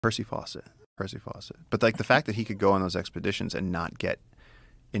Percy Fawcett. Percy Fawcett. But like the fact that he could go on those expeditions and not get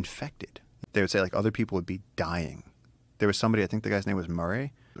infected. They would say like other people would be dying. There was somebody, I think the guy's name was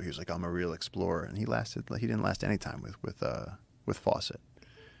Murray. He was like, I'm a real explorer, and he didn't last any time with Fawcett.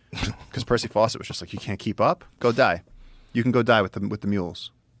 Because Percy Fawcett was just like, you can't keep up? Go die. You can go die with the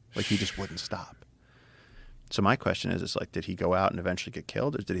mules. Like he just wouldn't stop. So my question is like, did he go out and eventually get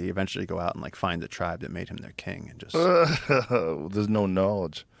killed, or did he eventually go out and like find the tribe that made him their king and just? There's no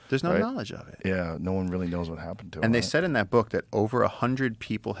knowledge. There's no right? knowledge of it. Yeah, no one really knows what happened to him. And they right? said in that book that over 100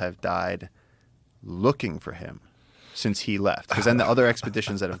 people have died looking for him since he left. Because then the other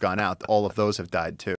expeditions that have gone out, all of those have died too.